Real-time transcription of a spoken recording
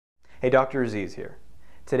Hey, Dr. Aziz here.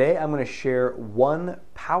 Today I'm going to share one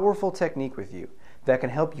powerful technique with you that can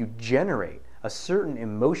help you generate a certain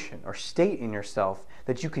emotion or state in yourself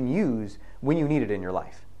that you can use when you need it in your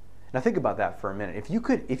life. Now think about that for a minute. If you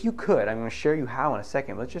could, I'm going to share you how in a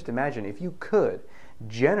second. Let's just imagine if you could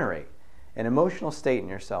generate an emotional state in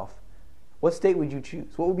yourself, what state would you choose?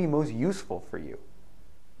 What would be most useful for you?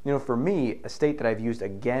 You know, for me, a state that I've used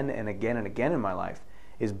again and again and again in my life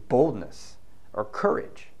is boldness or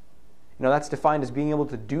courage. You know, that's defined as being able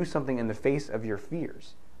to do something in the face of your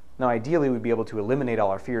fears. Now, ideally, we'd be able to eliminate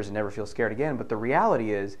all our fears and never feel scared again, but the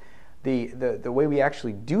reality is the way we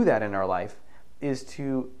actually do that in our life is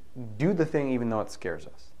to do the thing even though it scares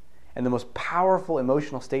us. And the most powerful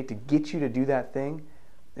emotional state to get you to do that thing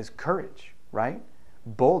is courage, right?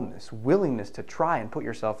 Boldness, willingness to try and put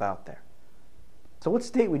yourself out there. So what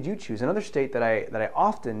state would you choose? Another state that I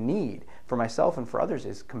often need for myself and for others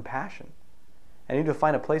is compassion. I need to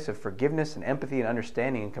find a place of forgiveness and empathy and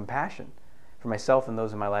understanding and compassion for myself and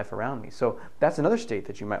those in my life around me. So that's another state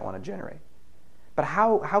that you might want to generate. But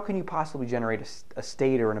how can you possibly generate a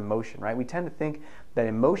state or an emotion, right? We tend to think that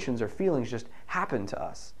emotions or feelings just happen to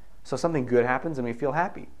us. So something good happens and we feel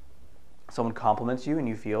happy. Someone compliments you and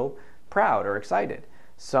you feel proud or excited.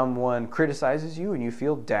 Someone criticizes you and you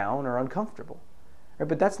feel down or uncomfortable. Right?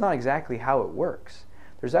 But that's not exactly how it works.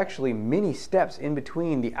 There's actually many steps in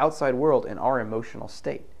between the outside world and our emotional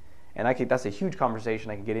state. And that's a huge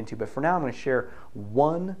conversation I can get into, but for now I'm going to share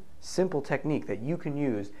one simple technique that you can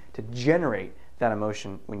use to generate that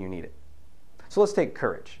emotion when you need it. So let's take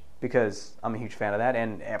courage, because I'm a huge fan of that,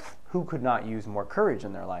 and who could not use more courage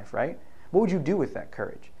in their life, right? What would you do with that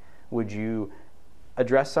courage? Would you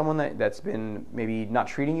address someone that's been maybe not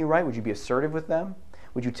treating you right? Would you be assertive with them?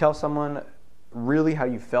 Would you tell someone really how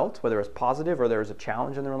you felt, whether it was positive or there was a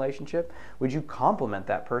challenge in the relationship? Would you compliment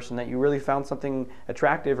that person that you really found something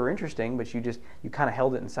attractive or interesting, but you kind of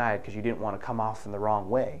held it inside because you didn't want to come off in the wrong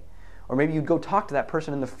way? Or maybe you'd go talk to that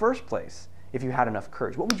person in the first place if you had enough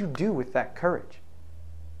courage. What would you do with that courage?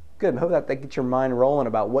 Good. I hope that gets your mind rolling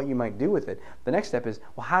about what you might do with it. The next step is,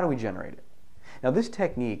 well, how do we generate it? Now, this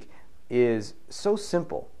technique is so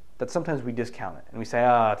simple that sometimes we discount it and we say,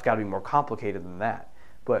 it's got to be more complicated than that.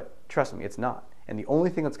 But trust me, it's not. And the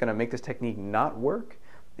only thing that's going to make this technique not work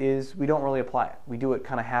is we don't really apply it. We do it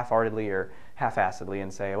kind of half-heartedly or half-assedly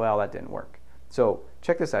and say, well, that didn't work. So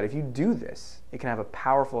check this out. If you do this, it can have a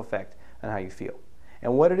powerful effect on how you feel.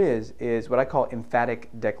 And what it is what I call emphatic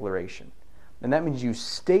declaration. And that means you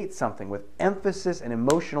state something with emphasis and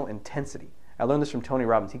emotional intensity. I learned this from Tony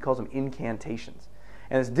Robbins. He calls them incantations.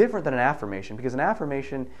 And it's different than an affirmation, because an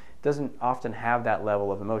affirmation doesn't often have that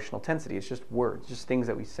level of emotional intensity. It's just words, just things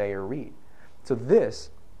that we say or read. So this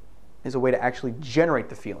is a way to actually generate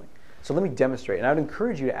the feeling. So let me demonstrate. And I would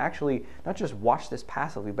encourage you to actually not just watch this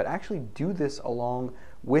passively, but actually do this along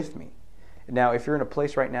with me. Now, if you're in a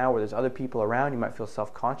place right now where there's other people around, you might feel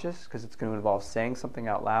self-conscious because it's going to involve saying something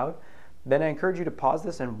out loud. Then I encourage you to pause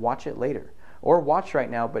this and watch it later. Or watch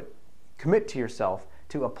right now, but commit to yourself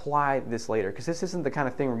to apply this later, because this isn't the kind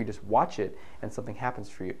of thing where you just watch it and something happens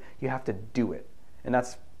for you. You have to do it. And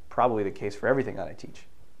that's probably the case for everything that I teach.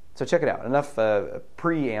 So check it out. Enough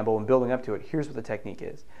preamble and building up to it. Here's what the technique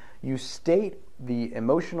is. You state the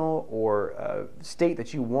emotional or state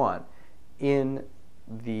that you want in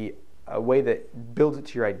the way that builds it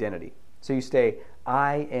to your identity. So you say,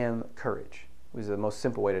 I am courage, which is the most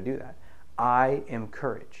simple way to do that. I am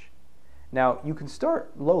courage. Now, you can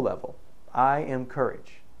start low level. I am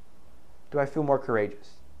courage. Do I feel more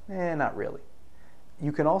courageous? Not really.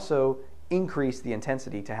 You can also increase the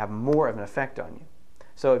intensity to have more of an effect on you.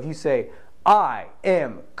 So if you say, I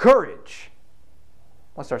am courage,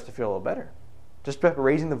 well, it starts to feel a little better. Just by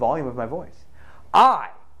raising the volume of my voice.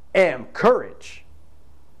 I am courage.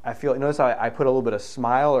 Notice how I put a little bit of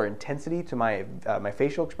smile or intensity to my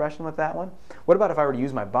facial expression with that one. What about if I were to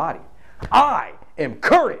use my body? I am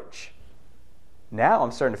courage. Now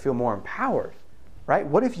I'm starting to feel more empowered, right?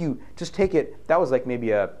 What if you just take it, that was like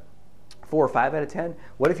maybe a 4 or 5 out of 10.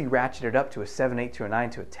 What if you ratchet it up to a 7, 8, to a 9,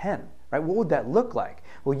 to a 10, right? What would that look like?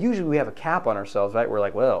 Well, usually we have a cap on ourselves, right? We're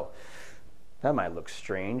like, well, that might look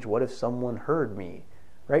strange. What if someone heard me,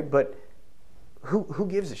 right? But who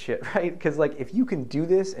gives a shit, right? Because like if you can do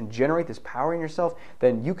this and generate this power in yourself,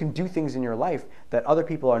 then you can do things in your life that other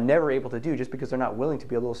people are never able to do just because they're not willing to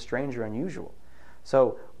be a little strange or unusual.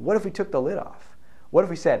 So what if we took the lid off? What if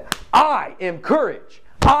we said, I am courage.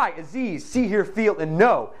 I, Aziz, see, hear, feel, and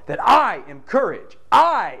know that I am courage.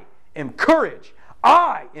 I am courage.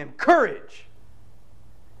 I am courage.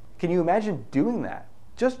 Can you imagine doing that?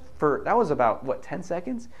 That was about, 10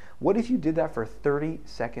 seconds? What if you did that for 30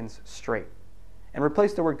 seconds straight? And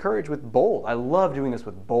replace the word courage with bold. I love doing this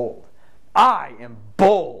with bold. I am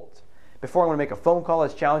bold. Before I want to make a phone call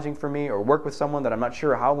that's challenging for me, or work with someone that I'm not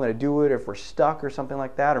sure how I'm going to do it, or if we're stuck or something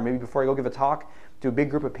like that, or maybe before I go give a talk to a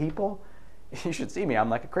big group of people, you should see me. I'm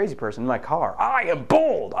like a crazy person in my car. I am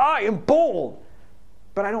bold. I am bold.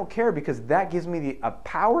 But I don't care, because that gives me the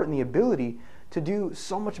power and the ability to do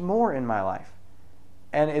so much more in my life.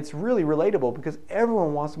 And it's really relatable, because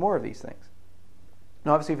everyone wants more of these things.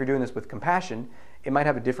 Now, obviously, if you're doing this with compassion, it might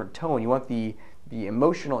have a different tone. You want the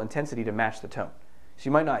emotional intensity to match the tone. So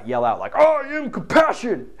you might not yell out like, "I am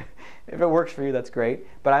compassion." If it works for you, that's great.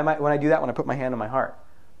 But I might, when I do that, when I put my hand on my heart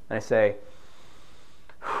and I say,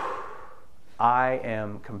 I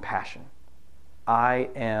am compassion. I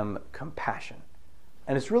am compassion.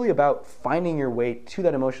 And it's really about finding your way to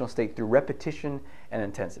that emotional state through repetition and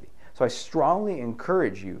intensity. So I strongly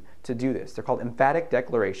encourage you to do this. They're called emphatic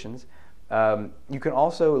declarations. You can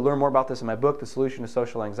also learn more about this in my book, The Solution to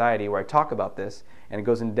Social Anxiety, where I talk about this, and it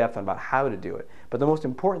goes into depth on about how to do it. But the most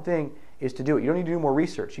important thing is to do it. You don't need to do more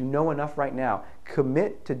research. You know enough right now.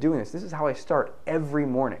 Commit to doing this. This is how I start every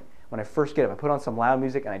morning. When I first get up, I put on some loud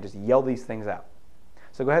music and I just yell these things out.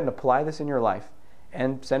 So go ahead and apply this in your life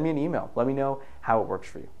and send me an email. Let me know how it works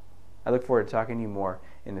for you. I look forward to talking to you more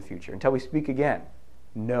in the future. Until we speak again,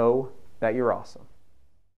 know that you're awesome.